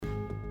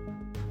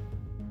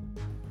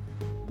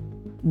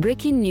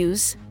Breaking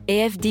news: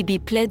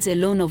 AfDB pledged a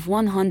loan of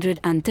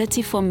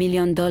 $134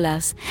 million,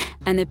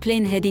 and a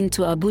plane heading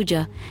to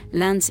Abuja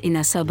lands in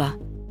Asaba.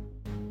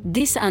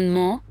 This and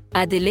more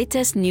are the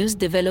latest news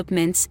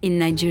developments in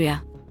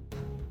Nigeria.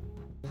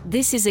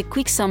 This is a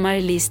quick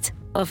summary list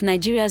of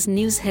Nigeria's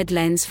news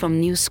headlines from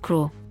News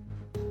Scroll.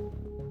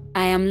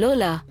 I am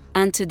Lola,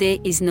 and today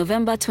is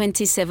November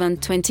 27,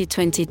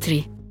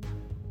 2023.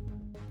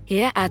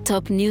 Here are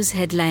top news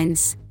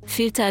headlines,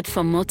 filtered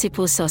from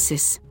multiple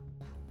sources.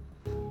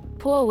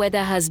 Poor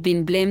weather has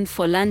been blamed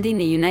for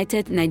landing a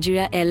United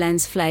Nigeria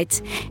Airlines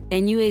flight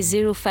NUA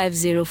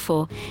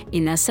 0504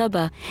 in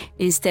Asaba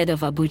instead of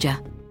Abuja.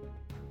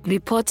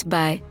 Report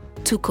by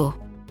Tuko.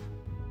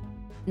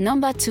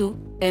 Number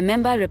 2, a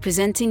member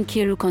representing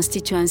Kiru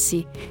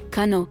constituency,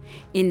 Kano,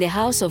 in the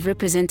House of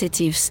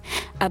Representatives,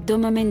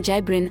 Abdulmumin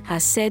Jibrin,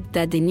 has said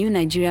that the new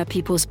Nigeria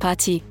People's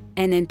Party,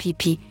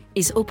 NNPP,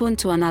 is open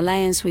to an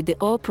alliance with the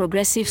All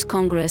Progressives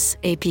Congress,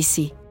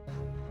 APC.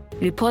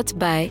 Report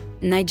by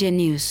Niger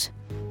News.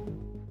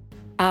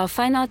 Our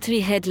final 3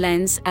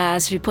 headlines are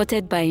as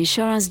reported by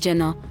Insurance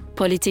Journal,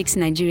 Politics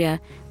Nigeria,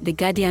 The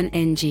Guardian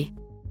NG.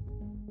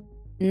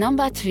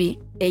 Number 3,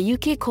 a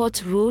UK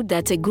court ruled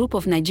that a group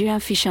of Nigerian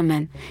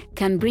fishermen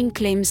can bring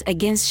claims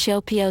against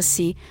Shell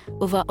Plc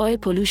over oil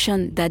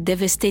pollution that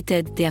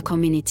devastated their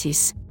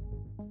communities.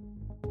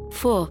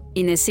 4.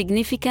 In a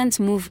significant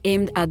move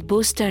aimed at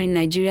bolstering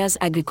Nigeria's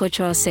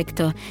agricultural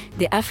sector,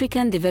 the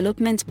African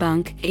Development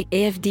Bank,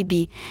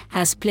 AfDB,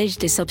 has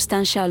pledged a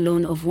substantial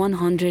loan of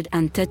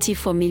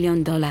 $134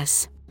 million.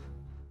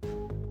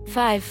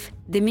 5.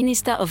 The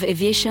Minister of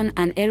Aviation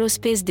and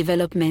Aerospace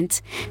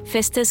Development,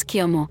 Festus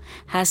Keyamo,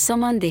 has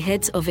summoned the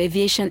heads of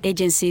aviation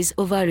agencies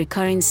over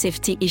recurring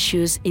safety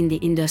issues in the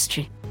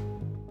industry.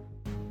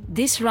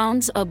 This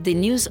rounds up the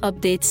news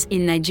updates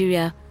in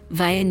Nigeria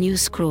via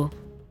News Scroll.